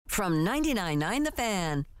From 99.9 The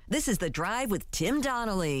Fan, this is The Drive with Tim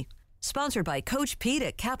Donnelly. Sponsored by Coach Pete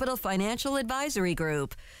at Capital Financial Advisory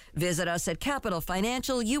Group. Visit us at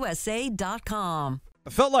capitalfinancialusa.com. I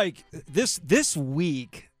felt like this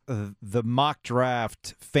week, the mock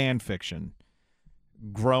draft fan fiction,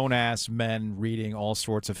 grown-ass men reading all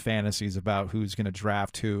sorts of fantasies about who's going to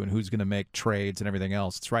draft who and who's going to make trades and everything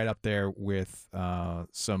else. It's right up there with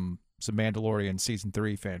some Mandalorian Season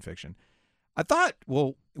 3 fan fiction. I thought,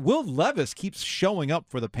 well, Will Levis keeps showing up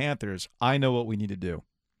for the Panthers. I know what we need to do.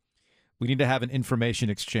 We need to have an information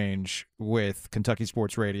exchange with Kentucky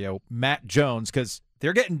Sports Radio, Matt Jones, because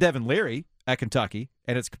they're getting Devin Leary at Kentucky,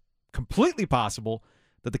 and it's completely possible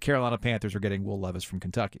that the Carolina Panthers are getting Will Levis from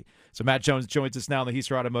Kentucky. So Matt Jones joins us now on the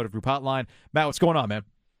Heister Automotive Group hotline. Matt, what's going on, man?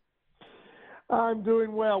 I'm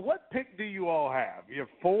doing well. What pick do you all have? You have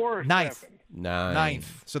 4 or Ninth. 7?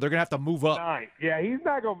 Ninth. So they're going to have to move up. 9. Yeah, he's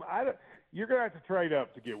not going to – you're going to have to trade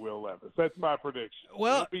up to get Will Levis. That's my prediction.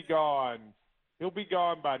 Well, he'll be gone. He'll be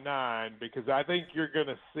gone by 9 because I think you're going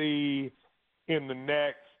to see in the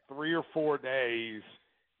next 3 or 4 days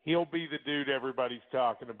he'll be the dude everybody's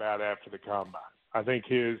talking about after the combine. I think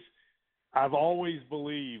I've always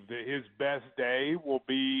believed that his best day will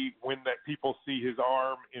be when that people see his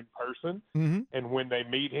arm in person and when they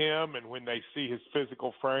meet him and when they see his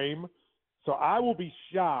physical frame. So I will be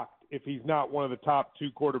shocked if he's not one of the top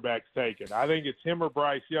 2 quarterbacks taken. I think it's him or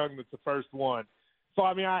Bryce Young that's the first one. So,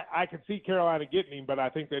 I mean, I could see Carolina getting him, but I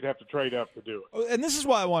think they'd have to trade up to do it. And this is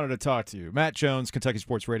why I wanted to talk to you. Matt Jones, Kentucky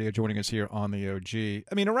Sports Radio, joining us here on the OG.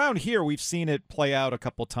 I mean, around here, we've seen it play out a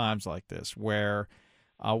couple times like this, where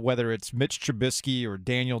whether it's Mitch Trubisky or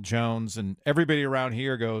Daniel Jones, and everybody around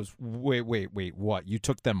here goes, wait, what? You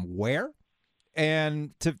took them where?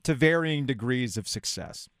 And to varying degrees of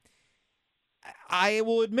success. I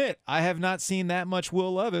will admit, I have not seen that much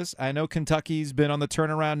Will Levis. I know Kentucky's been on the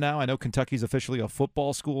turnaround now. I know Kentucky's officially a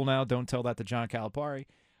football school now. Don't tell that to John Calipari.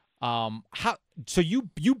 So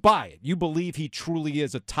you buy it. You believe he truly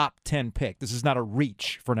is a top 10 pick. This is not a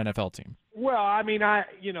reach for an NFL team. Well, I mean, I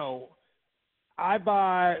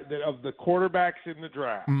buy that of the quarterbacks in the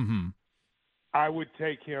draft, I would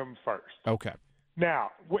take him first. Okay.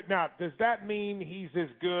 Now, does that mean he's as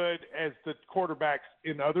good as the quarterbacks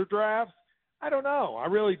in other drafts? I don't know. I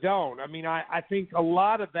really don't. I mean, I think a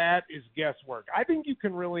lot of that is guesswork. I think you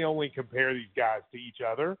can really only compare these guys to each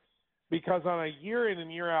other because on a year-in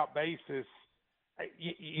and year-out basis,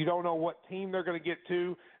 you don't know what team they're going to get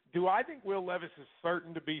to. Do I think Will Levis is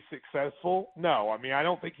certain to be successful? No. I mean, I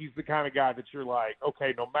don't think he's the kind of guy that you're like,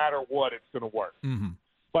 okay, no matter what, it's going to work.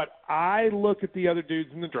 But I look at the other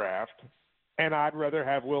dudes in the draft, and I'd rather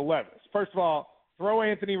have Will Levis. First of all, throw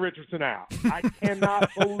Anthony Richardson out. I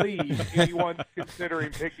cannot believe anyone's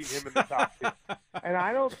considering picking him in the top 10. And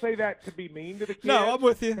I don't say that to be mean to the kid. No, I'm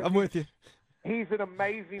with you. He's an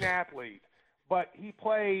amazing athlete. But he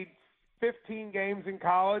played 15 games in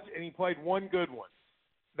college, and he played 1 good one.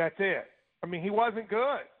 That's it. I mean, he wasn't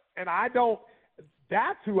good. And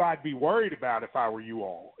that's who I'd be worried about if I were you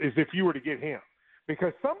all, is if you were to get him.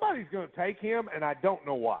 Because somebody's going to take him, and I don't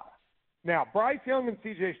know why. Now, Bryce Young and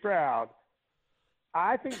C.J. Stroud,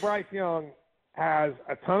 I think Bryce Young has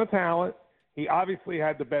a ton of talent. He obviously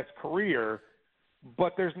had the best career,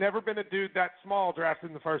 but there's never been a dude that small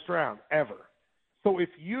drafted in the first round, ever. So if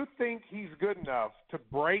you think he's good enough to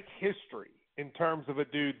break history in terms of a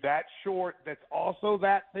dude that short that's also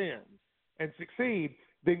that thin and succeed,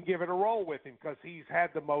 then give it a roll with him because he's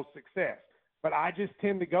had the most success. But I just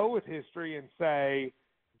tend to go with history and say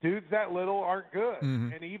dudes that little aren't good.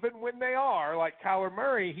 And even when they are, like Kyler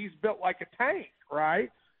Murray, he's built like a tank, right?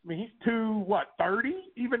 I mean, he's 230,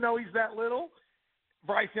 even though he's that little?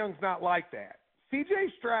 Bryce Young's not like that.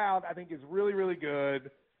 C.J. Stroud, I think, is really, really good,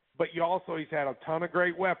 but he's had a ton of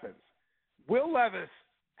great weapons. Will Levis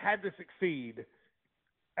had to succeed.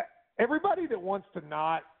 Everybody that wants to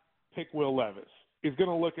not pick Will Levis is going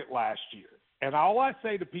to look at last year. And all I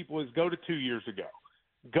say to people is go to 2 years ago.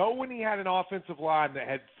 Go when he had an offensive line that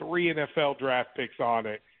had 3 NFL draft picks on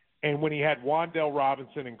it and when he had Wan'Dale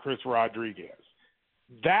Robinson and Chris Rodriguez.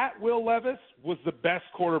 That Will Levis was the best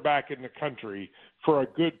quarterback in the country for a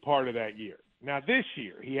good part of that year. Now, this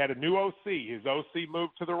year, he had a new OC. His OC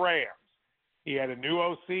moved to the Rams. He had a new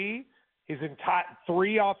OC. His entire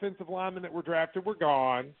 3 offensive linemen that were drafted were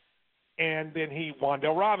gone. And then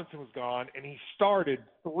Wan'Dale Robinson was gone, and he started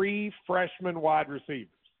 3 freshman wide receivers.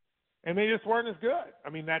 And they just weren't as good. I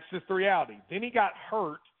mean, that's just the reality. Then he got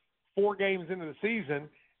hurt 4 games into the season,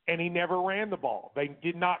 and he never ran the ball. They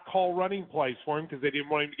did not call running plays for him because they didn't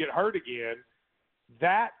want him to get hurt again.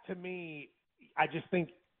 That, to me, I just think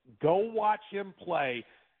go watch him play.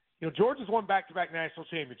 Georgia's won back-to-back national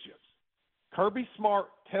championships. Kirby Smart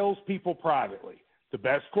tells people privately the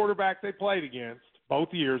best quarterback they played against both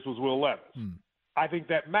years was Will Levis. I think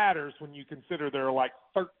that matters when you consider there are like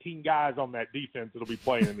 13 guys on that defense that'll be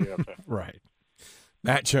playing in the NFL. Right.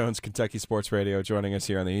 Matt Jones, Kentucky Sports Radio, joining us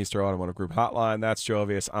here on the Easter Automotive Group Hotline. That's Joe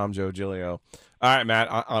Ovies. I'm Joe Giglio. All right, Matt,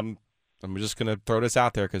 I'm just going to throw this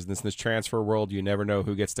out there because in this transfer world, you never know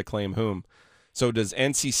who gets to claim whom. So does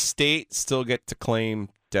NC State still get to claim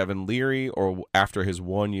Devin Leary, or after his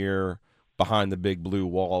 1 year behind the big blue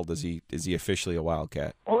wall, is he officially a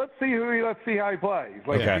Wildcat? Well, let's see how he plays.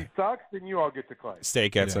 Like, if he sucks, then you all get to claim.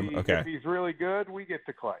 State gets him. Okay. If he's really good, we get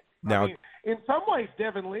to claim. Now, I mean, in some ways,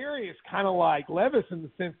 Devin Leary is kind of like Levis in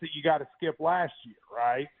the sense that you got to skip last year,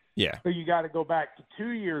 right? Yeah. So you got to go back to 2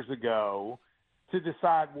 years ago to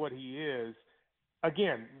decide what he is.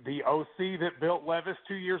 Again, the OC that built Levis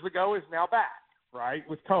 2 years ago is now back, right,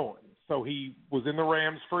 with Cohen. So he was in the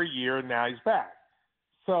Rams for a year, and now he's back.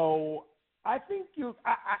 So I think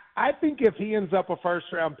I think if he ends up a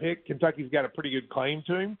first-round pick, Kentucky's got a pretty good claim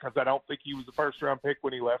to him because I don't think he was a first-round pick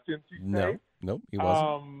when he left NC State. No, he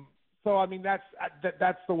wasn't. So I mean that's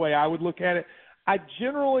the way I would look at it. I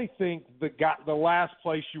generally think the last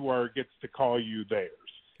place you were gets to call you theirs.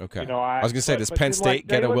 Okay. I was going to say, does Penn State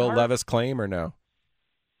get a Will Levis claim or no?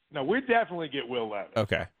 No, we definitely get Will Levis.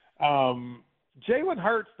 Okay. Jalen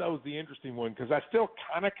Hurts, though, is the interesting one because I still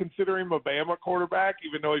kind of consider him a Bama quarterback,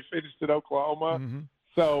 even though he finished at Oklahoma. Mm-hmm.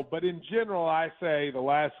 So, but in general, I say the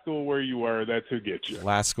last school where you were, that's who gets you.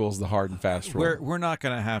 Last school's the hard and fast rule. We're not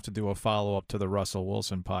going to have to do a follow-up to the Russell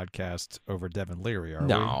Wilson podcast over Devin Leary, are we?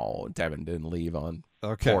 No, Devin didn't leave on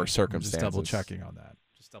poor circumstances. Just double-checking on that.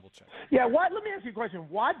 Yeah, let me ask you a question.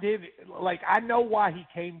 I know why he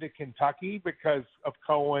came to Kentucky because of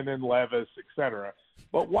Cohen and Levis, et cetera.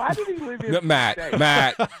 But why did he live in Matt? Come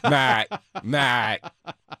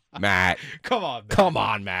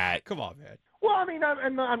on, Matt. Well, I mean,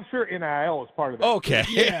 I'm sure NIL is part of that. Okay.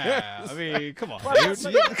 Yeah. I mean, come on,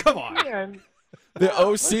 dude. Come on. The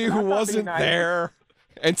OC who wasn't there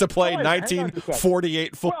and to play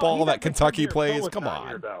 1948 football that Kentucky plays. Come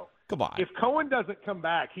on. Come on. If Cohen doesn't come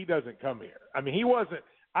back, he doesn't come here. I mean, he wasn't.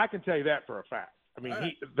 I can tell you that for a fact. I mean,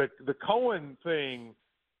 the Cohen thing,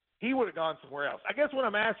 he would have gone somewhere else. I guess what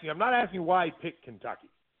I'm not asking why he picked Kentucky.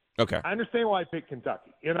 Okay. I understand why he picked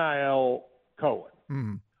Kentucky. NIL Cohen.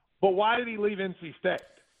 Mm-hmm. But why did he leave NC State?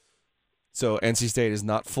 So NC State is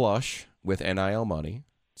not flush with NIL money.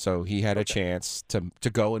 So he had a chance to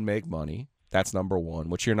go and make money. That's number one,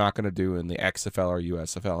 which you're not going to do in the XFL or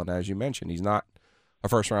USFL. And as you mentioned, he's not a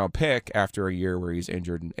first-round pick after a year where he's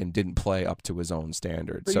injured and didn't play up to his own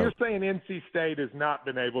standards. So you're saying NC State has not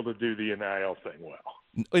been able to do the NIL thing well?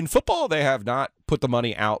 In football, they have not put the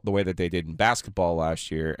money out the way that they did in basketball last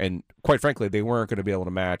year. And quite frankly, they weren't going to be able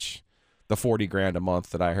to match the $40,000 a month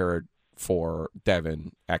that I heard for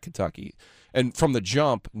Devin at Kentucky. And from the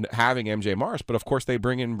jump, having MJ Morris, but of course they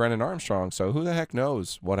bring in Brennan Armstrong, so who the heck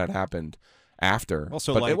knows what had happened after.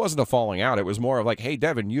 Also, but it wasn't a falling out. It was more of like, hey,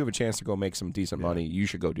 Devin, you have a chance to go make some decent money. You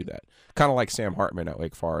should go do that. Kind of like Sam Hartman at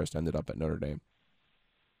Wake Forest ended up at Notre Dame.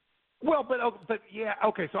 Well, but yeah,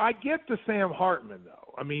 okay. So I get the Sam Hartman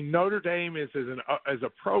though. I mean, Notre Dame is as a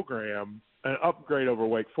program an upgrade over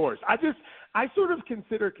Wake Forest. I sort of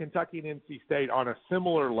consider Kentucky and NC State on a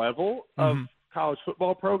similar level of college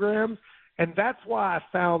football programs, and that's why I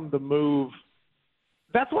found the move.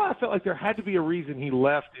 That's why I felt like there had to be a reason he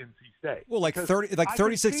left NC State. Well,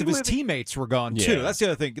 36 of his teammates were gone too. Yeah. That's the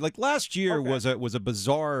other thing. Like last year was a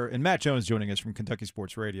bizarre. And Matt Jones joining us from Kentucky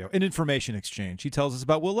Sports Radio, an information exchange. He tells us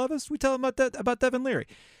about Will Levis. We tell him about Devin Leary.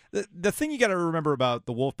 The thing you got to remember about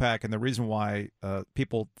the Wolfpack and the reason why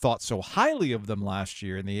people thought so highly of them last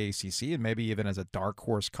year in the ACC and maybe even as a dark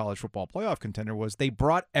horse college football playoff contender was they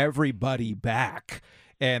brought everybody back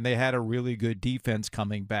and they had a really good defense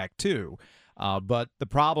coming back too. But the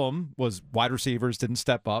problem was wide receivers didn't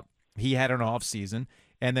step up. He had an off season.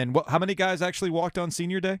 And then how many guys actually walked on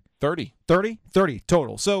senior day? 30. 30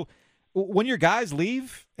 total. So when your guys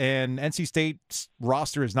leave and NC State's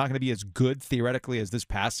roster is not going to be as good theoretically as this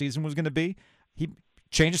past season was going to be, he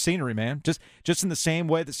changed the scenery, man. Just in the same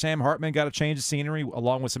way that Sam Hartman got to change the scenery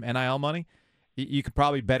along with some NIL money, you could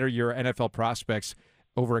probably better your NFL prospects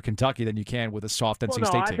over at Kentucky than you can with a soft NC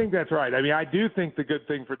State team. I think that's right. I mean, I do think the good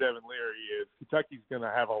thing for Devin Leary is Kentucky's going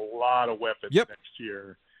to have a lot of weapons next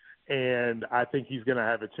year, and I think he's going to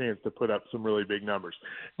have a chance to put up some really big numbers.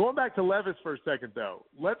 Going back to Levis for a second, though,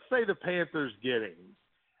 let's say the Panthers get him.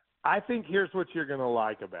 I think here's what you're going to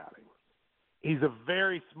like about him. He's a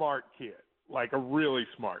very smart kid, like a really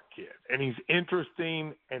smart kid, and he's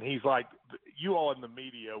interesting, and he's like you all in the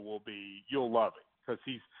media you'll love him because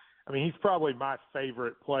I mean, he's probably my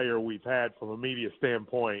favorite player we've had from a media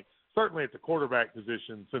standpoint, certainly at the quarterback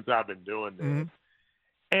position since I've been doing this. Mm-hmm.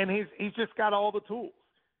 And he's just got all the tools.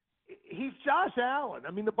 He's Josh Allen.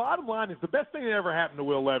 I mean, the bottom line is the best thing that ever happened to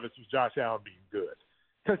Will Levis was Josh Allen being good,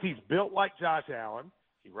 because he's built like Josh Allen.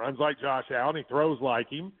 He runs like Josh Allen. He throws like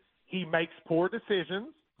him. He makes poor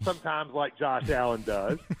decisions, sometimes like Josh Allen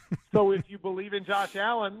does. So if you believe in Josh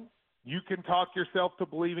Allen, you can talk yourself to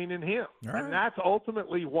believing in him. Right. And that's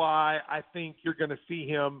ultimately why I think you're going to see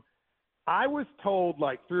him. I was told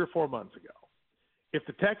like 3 or 4 months ago, if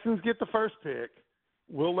the Texans get the first pick,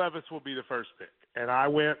 Will Levis will be the first pick. And I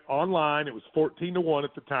went online. It was 14-1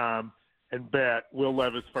 at the time, and bet Will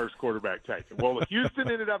Levis first quarterback taken. Well,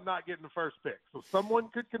 Houston ended up not getting the first pick, so someone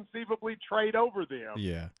could conceivably trade over them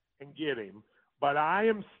and get him. But I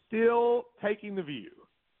am still taking the view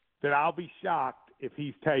that I'll be shocked if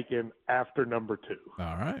he's taken after number 2.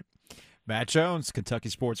 All right. Matt Jones, Kentucky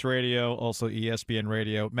Sports Radio, also ESPN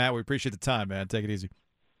Radio. Matt, we appreciate the time, man. Take it easy.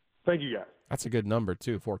 Thank you, guys. That's a good number,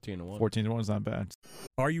 too, 14-1. 14-1 is not bad.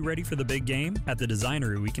 Are you ready for the big game? At the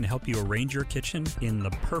Designery, we can help you arrange your kitchen in the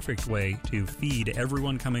perfect way to feed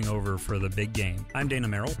everyone coming over for the big game. I'm Dana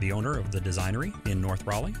Merrill, the owner of the Designery in North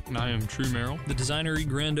Raleigh. And I am True Merrill. The Designery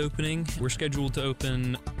grand opening, we're scheduled to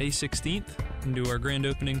open May 16th and do our grand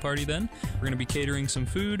opening party then. We're going to be catering some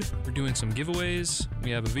food. We're doing some giveaways.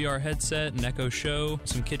 We have a VR headset, an Echo Show,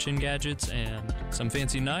 some kitchen gadgets, and some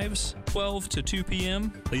fancy knives. 12 to 2 p.m.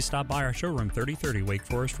 Please stop by our showroom, 3030 Wake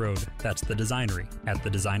Forest Road. That's the Designery at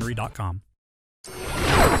thedesignery.com.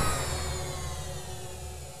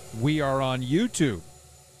 We are on YouTube.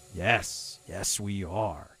 Yes, we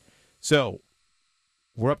are. So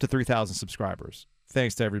we're up to 3,000 subscribers.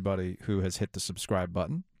 Thanks to everybody who has hit the subscribe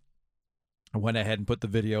button. I went ahead and put the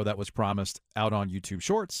video that was promised out on YouTube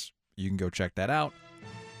Shorts. You can go check that out.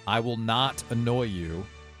 I will not annoy you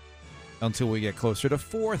until we get closer to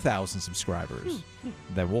 4,000 subscribers.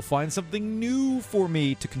 Then we'll find something new for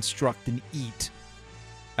me to construct and eat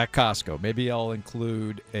at Costco. Maybe I'll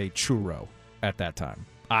include a churro at that time.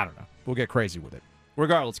 I don't know. We'll get crazy with it.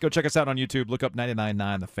 Regardless, go check us out on YouTube. Look up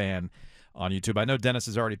 99.9 The Fan on YouTube. I know Dennis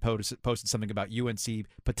has already posted something about UNC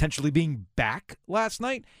potentially being back last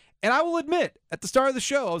night. And I will admit, at the start of the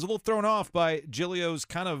show, I was a little thrown off by Giglio's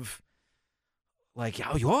kind of like,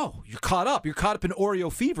 oh, you're caught up. You're caught up in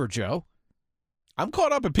Oreo fever, Joe. I'm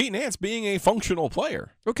caught up in Pete Nance being a functional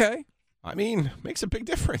player. Okay. I mean, makes a big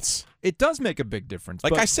difference. It does make a big difference.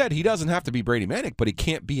 Like I said, he doesn't have to be Brady Manic, but he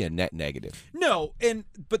can't be a net negative. No,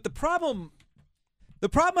 but the problem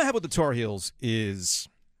I have with the Tar Heels is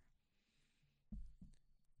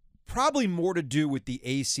probably more to do with the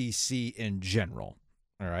ACC in general.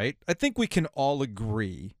 All right? I think we can all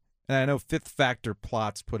agree, and I know Fifth Factor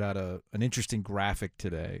Plots put out an interesting graphic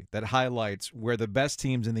today that highlights where the best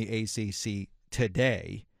teams in the ACC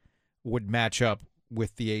today would match up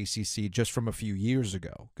with the ACC just from a few years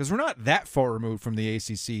ago. Because we're not that far removed from the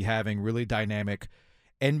ACC having really dynamic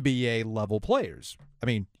NBA-level players. I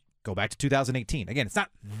mean, go back to 2018. Again, it's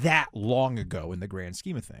not that long ago in the grand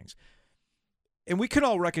scheme of things. And we can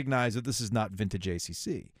all recognize that this is not vintage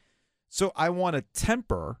ACC. So I want to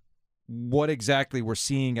temper what exactly we're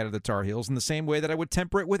seeing out of the Tar Heels in the same way that I would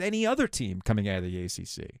temper it with any other team coming out of the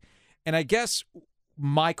ACC. And I guess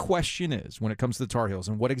my question is, when it comes to the Tar Heels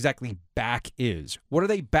and what exactly back is, what are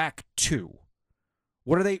they back to?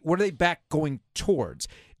 What are they back going towards?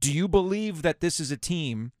 Do you believe that this is a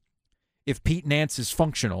team, if Pete Nance is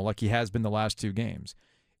functional like he has been the last 2 games,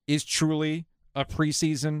 is truly a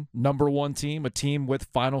preseason number 1 team, a team with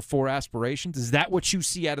Final Four aspirations? Is that what you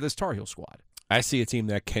see out of this Tar Heel squad? I see a team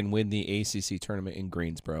that can win the ACC tournament in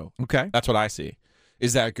Greensboro. Okay. That's what I see.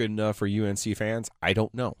 Is that good enough for UNC fans? I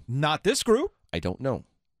don't know. Not this group. I don't know.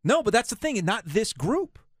 No, but that's the thing, and not this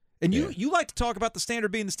group. And you like to talk about the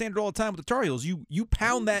standard being the standard all the time with the Tar Heels. You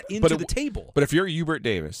pound that into the table. But if you're Hubert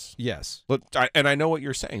Davis, yes, and I know what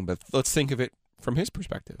you're saying, but let's think of it from his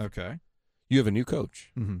perspective. Okay. You have a new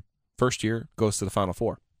coach. Mm-hmm. First year goes to the Final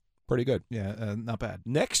Four. Pretty good. Yeah, not bad.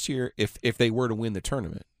 Next year, if they were to win the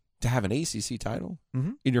tournament, to have an ACC title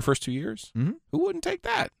mm-hmm. in your first 2 years, mm-hmm. who wouldn't take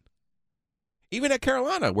that? Even at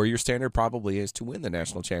Carolina, where your standard probably is to win the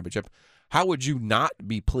national championship, how would you not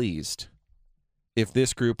be pleased if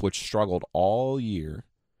this group, which struggled all year,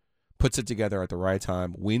 puts it together at the right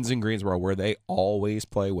time, wins in Greensboro, where they always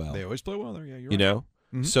play well? They always play well there, yeah. You're you right. know?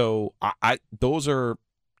 Mm-hmm. So those are,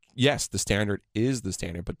 yes, the standard is the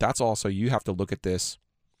standard, but that's also, you have to look at this.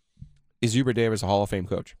 Is Hubert Davis a Hall of Fame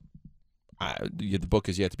coach? The book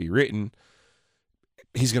is yet to be written.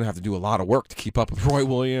 He's going to have to do a lot of work to keep up with Roy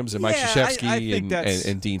Williams and Mike Krzyzewski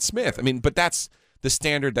and Dean Smith. I mean, but that's the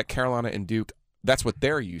standard that Carolina and Duke that's what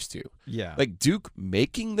they're used to. Yeah. Like Duke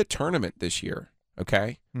making the tournament this year,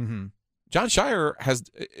 okay? Mm-hmm. John Shire has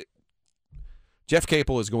Jeff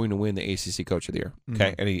Capel is going to win the ACC Coach of the Year,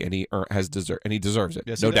 okay? Mm-hmm. And he deserves it,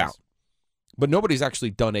 Yes, no he does. doubt. But nobody's actually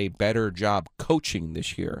done a better job coaching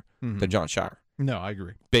this year than John Shire. No, I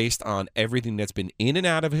agree. Based on everything that's been in and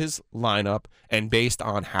out of his lineup and based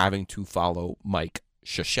on having to follow Mike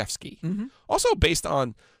Krzyzewski. Mm-hmm. Also based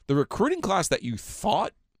on the recruiting class that you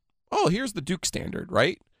thought, oh, here's the Duke standard,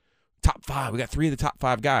 right? Top 5. We got 3 of the top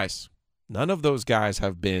 5 guys. None of those guys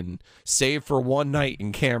have been, save for one night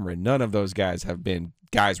in Cameron, none of those guys have been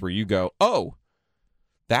guys where you go, oh,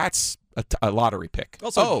 that's a lottery pick.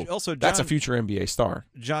 Also, that's a John- future NBA star.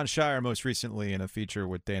 John Shire, most recently in a feature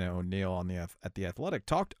with Dana O'Neill at The Athletic,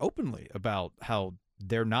 talked openly about how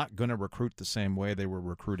they're not going to recruit the same way they were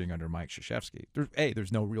recruiting under Mike Krzyzewski.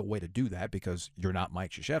 There's no real way to do that because you're not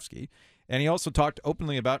Mike Krzyzewski. And he also talked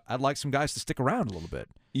openly about, I'd like some guys to stick around a little bit.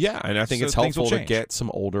 Yeah, and I think So it's things will helpful to change. get some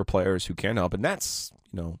older players who can help, and that's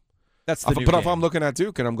That's the new but if game. I'm looking at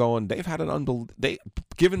Duke and I'm going, they've had an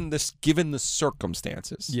given the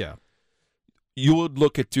circumstances. Yeah. You would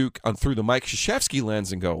look at Duke through the Mike Krzyzewski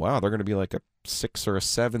lens and go, wow, they're going to be like a 6 or a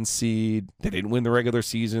 7 seed. They didn't win the regular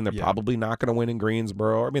season. They're probably not going to win in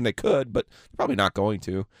Greensboro. I mean, they could, but they're probably not going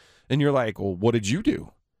to. And you're like, well, what did you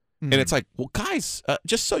do? And it's like, well, guys,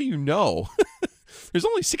 just so you know, there's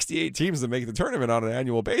only 68 teams that make the tournament on an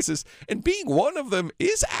annual basis, and being one of them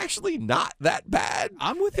is actually not that bad.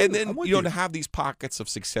 I'm with you. And then I'm with to have these pockets of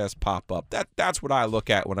success pop up. That's what I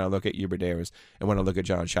look at when I look at Hubert Davis and when I look at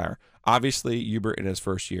John Shire. Obviously, Hubert in his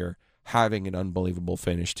first year having an unbelievable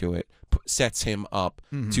finish to it sets him up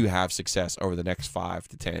to have success over the next 5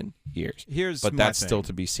 to 10 years. But that's still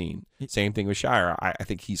to be seen. Same thing with Shire. I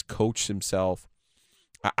think he's coached himself.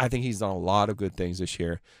 I think he's done a lot of good things this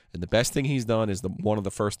year. And the best thing he's done is one of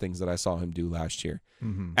the first things that I saw him do last year.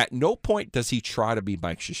 Mm-hmm. At no point does he try to be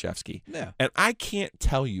Mike Krzyzewski. Yeah. And I can't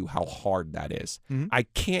tell you how hard that is. Mm-hmm. I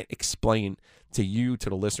can't explain to you,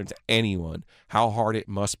 to the listener, to anyone, how hard it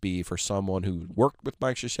must be for someone who worked with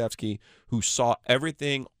Mike Krzyzewski, who saw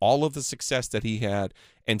everything, all of the success that he had,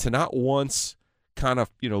 and to not once kind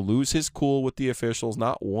of, lose his cool with the officials,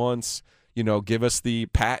 not once, give us the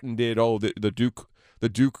patented, the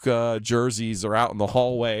Duke jerseys are out in the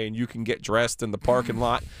hallway and you can get dressed in the parking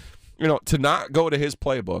lot. To not go to his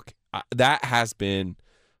playbook, that has been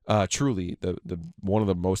truly the one of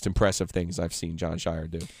the most impressive things I've seen John Shire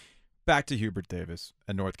do. Back to Hubert Davis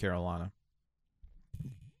and North Carolina.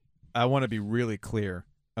 I want to be really clear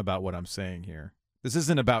about what I'm saying here. This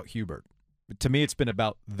isn't about Hubert. To me, it's been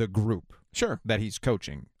about the group that he's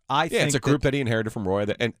coaching. I think it's a group that he inherited from Roy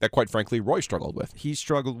that quite frankly, Roy struggled with. He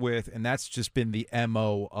struggled with, and that's just been the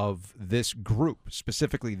MO of this group,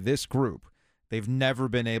 specifically this group. They've never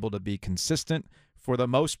been able to be consistent. For the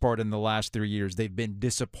most part, in the last 3 years, they've been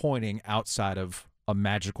disappointing outside of a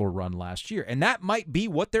magical run last year. And that might be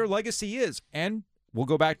what their legacy is. And we'll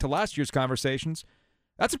go back to last year's conversations.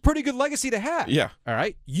 That's a pretty good legacy to have. Yeah. All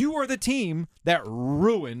right? You are the team that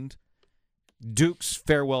ruined Duke's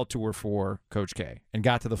farewell tour for Coach K and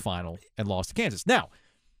got to the final and lost to Kansas. Now,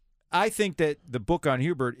 I think that the book on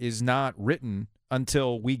Hubert is not written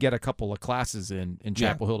until we get a couple of classes in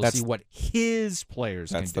Chapel Hill to see what his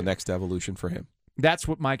players can do. That's the next evolution for him. That's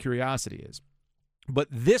what my curiosity is. But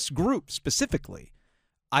this group specifically,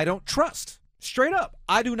 I don't trust. Straight up,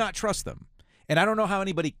 I do not trust them. And I don't know how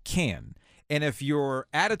anybody can. And if your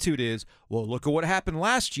attitude is, well, look at what happened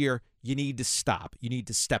last year, you need to stop. You need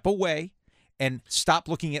to step away and stop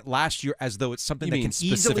looking at last year as though it's something that can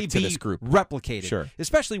easily be replicated. Sure.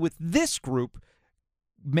 Especially with this group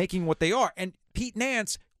making what they are. And Pete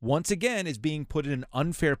Nance, once again, is being put in an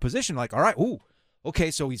unfair position. Like, all right,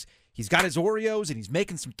 okay, so he's got his Oreos and he's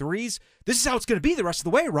making some threes. This is how it's going to be the rest of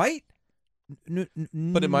the way, right?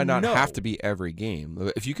 But it might not have to be every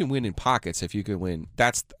game. If you can win in pockets, if you can win,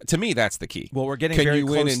 to me, that's the key. Well, we're getting Can very you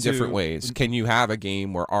win close in to different ways? Can you have a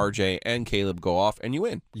game where RJ and Caleb go off and you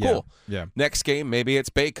win? Yeah. Cool. Yeah. Next game, maybe it's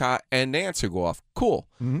Baycott and Nance who go off. Cool.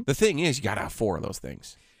 Mm-hmm. The thing is, you got to have 4 of those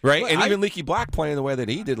things. Right, Look, and even Leaky Black playing the way that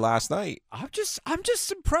he did last night. I'm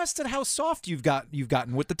just impressed at how soft you've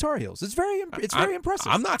gotten with the Tar Heels. It's very impressive.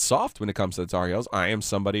 I'm not soft when it comes to the Tar Heels. I am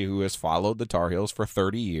somebody who has followed the Tar Heels for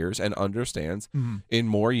 30 years and understands in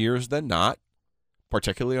more years than not,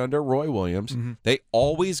 particularly under Roy Williams, they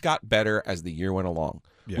always got better as the year went along.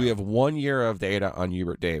 Yeah. We have 1 year of data on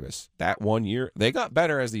Hubert Davis. That 1 year, they got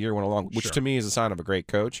better as the year went along, which to me is a sign of a great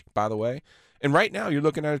coach, by the way. And right now, you're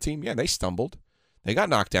looking at a team, they stumbled. They got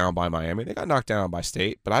knocked down by Miami. They got knocked down by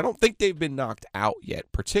State. But I don't think they've been knocked out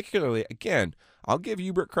yet. Particularly, again, I'll give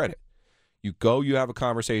Hubert credit. You go, you have a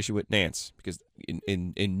conversation with Nance, because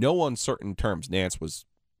in no uncertain terms, Nance was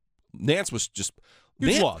just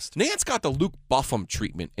lost. Nance got the Luke Buffum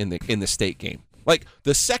treatment in the state game. Like,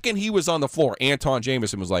 the second he was on the floor, Anton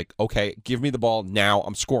Jameson was like, okay, give me the ball now.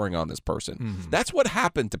 I'm scoring on this person. Mm-hmm. That's what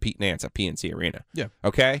happened to Pete Nance at PNC Arena. Yeah.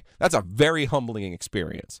 Okay? That's a very humbling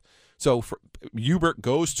experience. So Hubert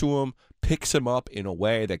goes to him, picks him up in a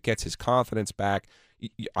way that gets his confidence back.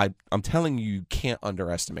 I'm telling you can't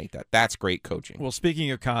underestimate that. That's great coaching. Well, speaking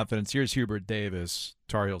of confidence, here's Hubert Davis,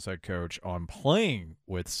 Tar Heels head coach, on playing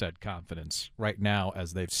with said confidence right now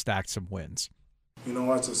as they've stacked some wins. You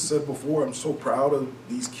know, as I said before, I'm so proud of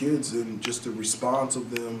these kids and just the response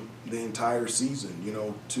of them the entire season. You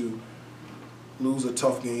know, to lose a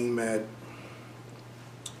tough game at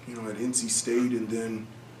NC State and then,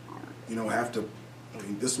 have to,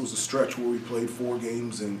 this was a stretch where we played 4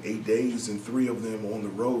 games in 8 days and 3 of them on the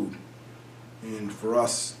road. And for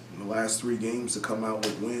us, in the last 3 games to come out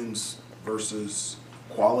with wins versus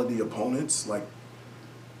quality opponents like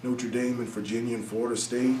Notre Dame and Virginia and Florida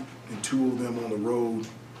State, and 2 of them on the road,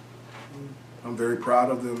 I'm very proud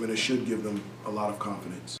of them, and it should give them a lot of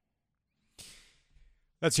confidence.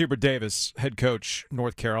 That's Hubert Davis, head coach,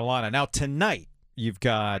 North Carolina. Now tonight, you've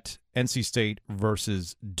got NC State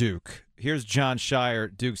versus Duke. Here's John Shire,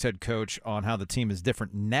 Duke's head coach, on how the team is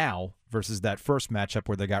different now versus that first matchup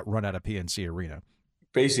where they got run out of PNC Arena.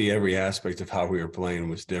 Basically, every aspect of how we were playing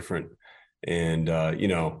was different. And,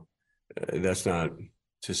 that's not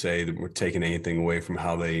to say that we're taking anything away from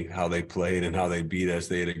how they played and how they beat us.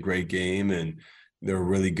 They had a great game, and they're a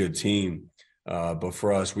really good team. But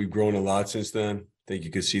for us, we've grown a lot since then. I think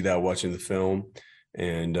you could see that watching the film.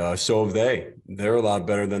 And so have they. They're a lot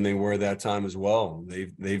better than they were at that time as well.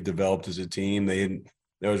 They've developed as a team. That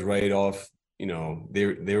was right off,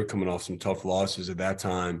 they were coming off some tough losses at that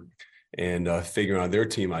time and figuring out their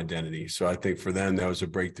team identity. So I think for them, that was a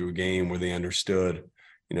breakthrough game where they understood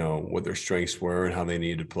what their strengths were and how they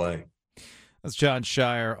needed to play. That's John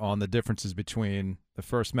Shire on the differences between the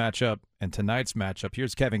first matchup and tonight's matchup.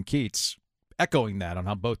 Here's Kevin Keats echoing that on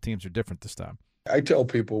how both teams are different this time. I tell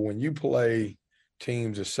people, when you play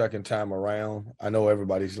teams a second time around, I know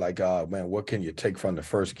everybody's like, man, what can you take from the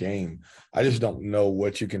first game? I just don't know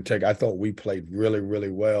what you can take. I thought we played really,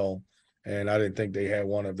 really well, and I didn't think they had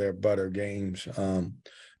one of their better games.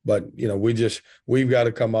 But, we've got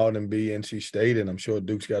to come out and be NC State, and I'm sure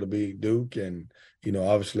Duke's got to be Duke, and,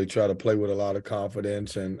 obviously try to play with a lot of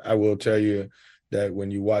confidence. And I will tell you that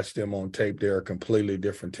when you watch them on tape, they're a completely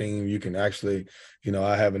different team. You can actually,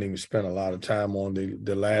 I haven't even spent a lot of time on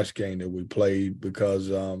the last game that we played because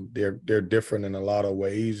they're different in a lot of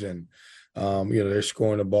ways. And, they're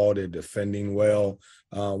scoring the ball, they're defending well.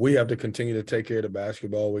 We have to continue to take care of the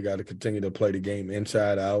basketball. We got to continue to play the game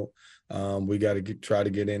inside out. We got to try to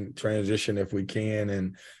get in transition if we can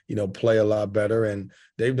and, play a lot better. And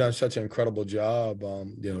they've done such an incredible job.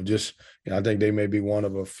 I think they may be one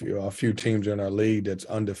of a few teams in our league that's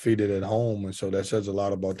undefeated at home. And so that says a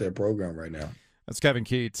lot about their program right now. That's Kevin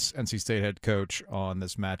Keats, NC State head coach, on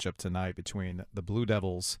this matchup tonight between the Blue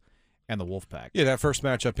Devils and the Wolfpack. Yeah, that first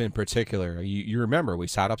matchup in particular, you remember we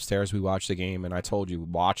sat upstairs, we watched the game, and I told you,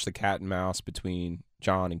 watch the cat and mouse between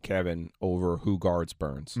John and Kevin over who guards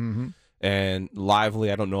Burns. Mm-hmm. And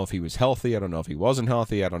Lively, I don't know if he was healthy. I don't know if he wasn't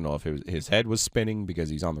healthy. I don't know if his head was spinning because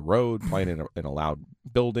he's on the road playing in a loud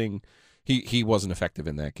building. He wasn't effective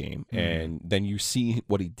in that game. Mm-hmm. And then you see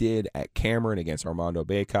what he did at Cameron against Armando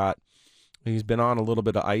Bacot. He's been on a little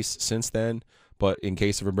bit of ice since then. But in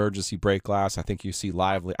case of emergency break glass, I think you see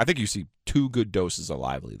Lively. I think you see 2 good doses of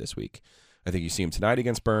Lively this week. I think you see him tonight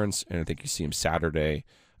against Burns, and I think you see him Saturday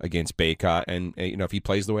against Bacot. And if he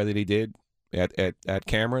plays the way that he did at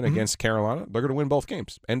Cameron against Carolina, they're going to win both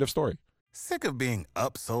games. End of story. Sick of being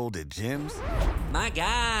upsold at gyms? My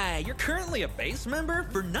guy, you're currently a base member?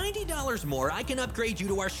 For $90 more, I can upgrade you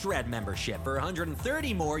to our Shred membership. For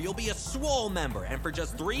 $130 more, you'll be a Swole member. And for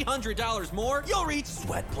just $300 more, you'll reach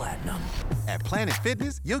Sweat Platinum. At Planet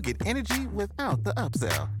Fitness, you'll get energy without the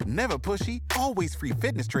upsell. Never pushy, always free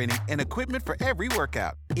fitness training and equipment for every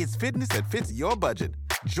workout. It's fitness that fits your budget.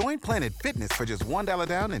 Join Planet Fitness for just $1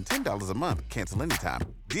 down and $10 a month. Cancel anytime.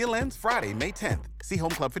 Deal ends Friday, May 10th. See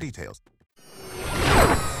Home Club for details.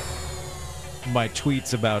 My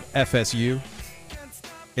tweets about FSU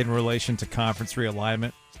in relation to conference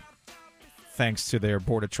realignment, thanks to their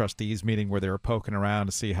Board of Trustees meeting where they were poking around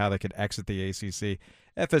to see how they could exit the ACC.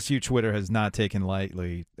 FSU Twitter has not taken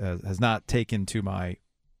to my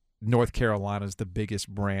North Carolina's the biggest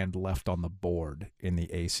brand left on the board in the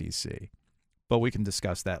ACC. But we can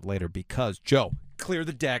discuss that later because, Joe, clear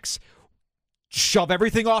the decks, shove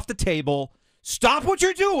everything off the table, stop what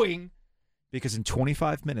you're doing, Because in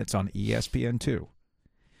 25 minutes on ESPN2,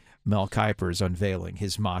 Mel Kiper is unveiling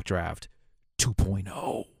his mock draft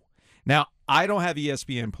 2.0. Now, I don't have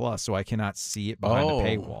ESPN Plus, so I cannot see it behind the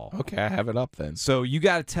paywall. Okay, I have it up then. So you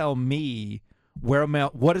got to tell me what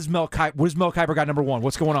does Mel Kiper got number one?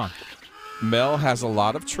 What's going on? Mel has a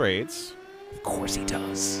lot of trades. Of course he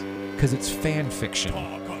does. Because it's fan fiction.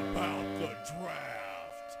 Talk about the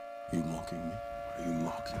draft. Are you mocking me? Are you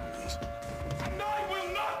mocking me? I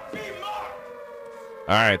will not be mocked.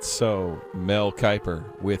 All right, so Mel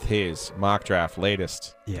Kiper with his mock draft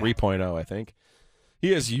latest, 3.0, I think.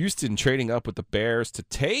 He has Houston trading up with the Bears to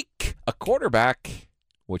take a quarterback.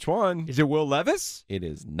 Which one? Is it Will Levis? It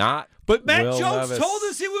is not. But Matt Will Jones Levis. told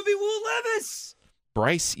us it would be Will Levis.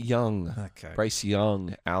 Bryce Young. Okay. Bryce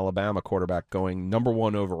Young, Alabama quarterback, going number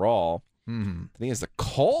 1 overall. Mm-hmm. I think he has the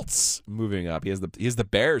Colts moving up. He has the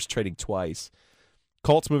Bears trading twice.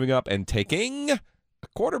 Colts moving up and taking a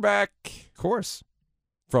quarterback. Of course.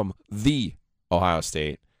 From the Ohio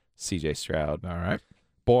State, C.J. Stroud. All right.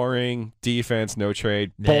 Boring defense, no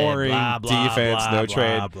trade. Yeah, Boring blah, blah, defense, blah, no blah,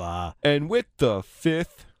 trade. blah. And with the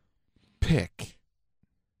 5th pick,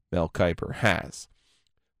 Mel Kiper has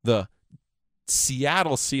the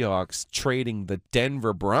Seattle Seahawks trading the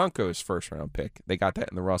Denver Broncos first-round pick. They got that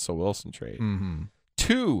in the Russell Wilson trade. Mm-hmm.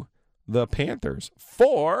 To the Panthers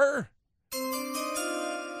for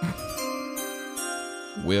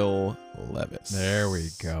Will Levis. There we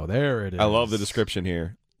go. There it is. I love the description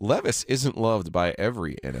here. Levis isn't loved by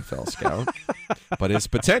every NFL scout, but his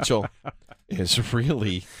potential is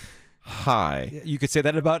really high. You could say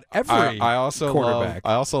that about every I also quarterback.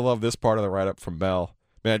 I also love this part of the write-up from Mel.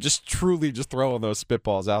 Man, just throwing those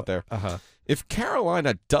spitballs out there. Uh-huh. If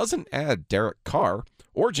Carolina doesn't add Derek Carr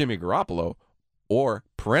or Jimmy Garoppolo or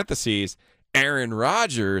parentheses Aaron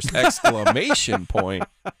Rodgers exclamation point,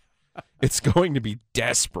 it's going to be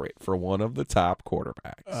desperate for one of the top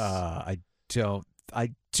quarterbacks.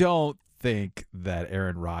 I don't think that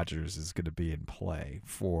Aaron Rodgers is going to be in play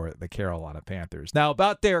for the Carolina Panthers. Now,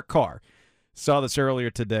 about Derek Carr. Saw this earlier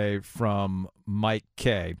today from Mike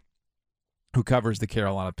Kay, who covers the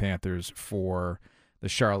Carolina Panthers for the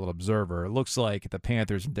Charlotte Observer. It looks like the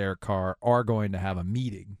Panthers and Derek Carr are going to have a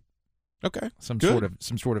meeting. Okay. Some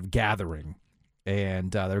sort of gathering.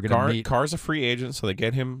 And they're going to meet. Carr's a free agent, so they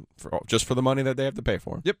get him just for the money that they have to pay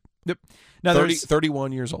for him. Yep. Now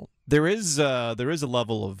 31 years old. There is a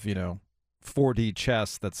level of 4D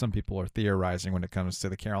chess that some people are theorizing when it comes to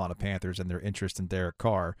the Carolina Panthers and their interest in Derek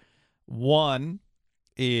Carr. One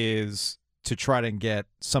is to try to get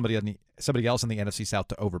somebody else in the NFC South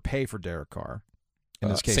to overpay for Derek Carr. In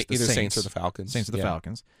this case, the Saints or the Falcons. Saints or the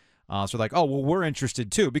Falcons. So like, oh well, we're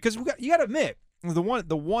interested too, because you got to admit the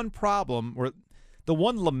one problem or the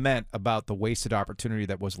one lament about the wasted opportunity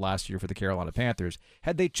that was last year for the Carolina Panthers,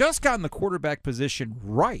 had they just gotten the quarterback position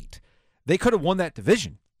right, they could have won that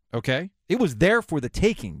division. Okay, it was there for the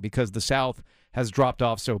taking because the South has dropped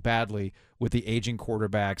off so badly with the aging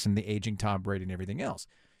quarterbacks and the aging Tom Brady and everything else.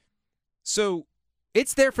 So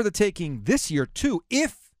it's there for the taking this year, too,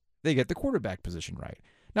 if they get the quarterback position right.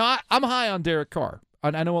 Now, I'm high on Derek Carr.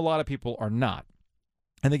 I know a lot of people are not.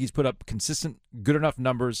 I think he's put up consistent, good enough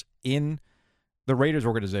numbers in the Raiders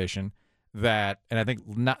organization that, and I think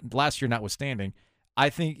last year notwithstanding, I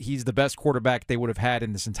think he's the best quarterback they would have had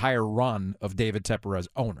in this entire run of David Tepper as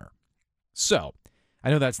owner. So, I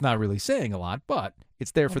know that's not really saying a lot, but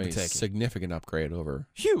it's there for the taking. Significant upgrade over.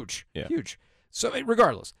 Huge. So,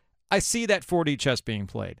 regardless, I see that 4D chess being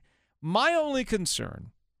played. My only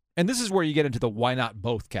concern, and this is where you get into the why not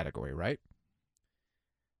both category, right?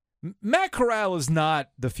 Matt Corral is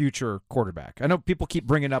not the future quarterback. I know people keep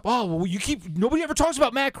bringing up, nobody ever talks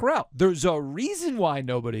about Matt Corral. There's a reason why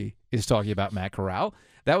nobody is talking about Matt Corral.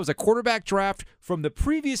 That was a quarterback draft from the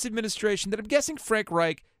previous administration that I'm guessing Frank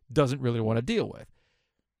Reich doesn't really want to deal with.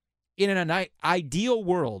 In an ideal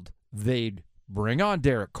world, they'd bring on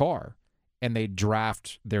Derek Carr and they'd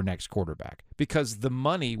draft their next quarterback, because the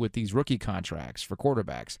money with these rookie contracts for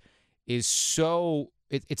quarterbacks is so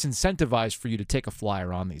it's incentivized for you to take a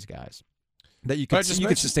flyer on these guys that you could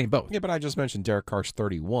sustain both. Yeah, but I just mentioned Derek Carr's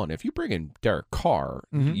 31. If you bring in Derek Carr,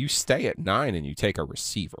 you stay at 9 and you take a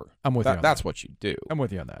receiver. I'm with you on that. That's what you do. I'm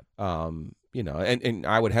with you on that. And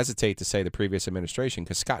I would hesitate to say the previous administration,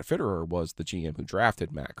 because Scott Fitterer was the GM who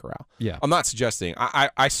drafted Matt Corral. Yeah. I'm not suggesting.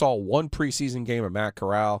 I saw one preseason game of Matt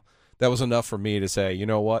Corral. That was enough for me to say, you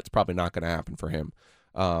know what, it's probably not going to happen for him.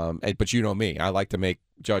 But you know me, I like to make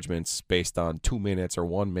judgments based on 2 minutes or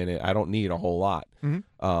 1 minute. I don't need a whole lot.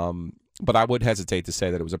 But I would hesitate to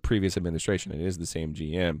say that it was a previous administration. It is the same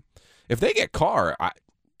GM. If they get Carr,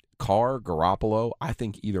 Garoppolo, I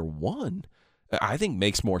think either one. I think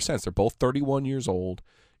makes more sense. They're both 31 years old.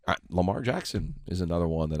 Lamar Jackson is another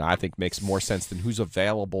one that I think makes more sense than who's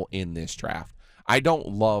available in this draft. I don't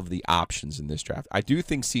love the options in this draft. I do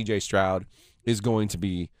think C.J. Stroud is going to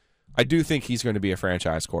be – I do think he's going to be a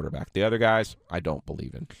franchise quarterback. The other guys, I don't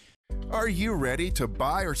believe in. Are you ready to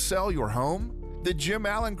buy or sell your home? The Jim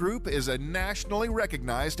Allen Group is a nationally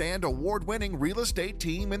recognized and award-winning real estate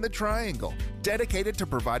team in the Triangle, dedicated to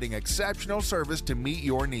providing exceptional service to meet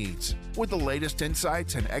your needs. With the latest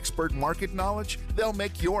insights and expert market knowledge, they'll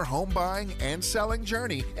make your home buying and selling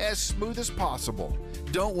journey as smooth as possible.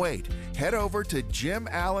 Don't wait. Head over to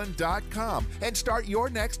JimAllen.com and start your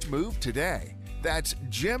next move today. That's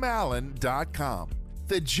JimAllen.com.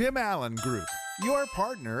 The Jim Allen Group, your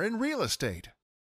partner in real estate.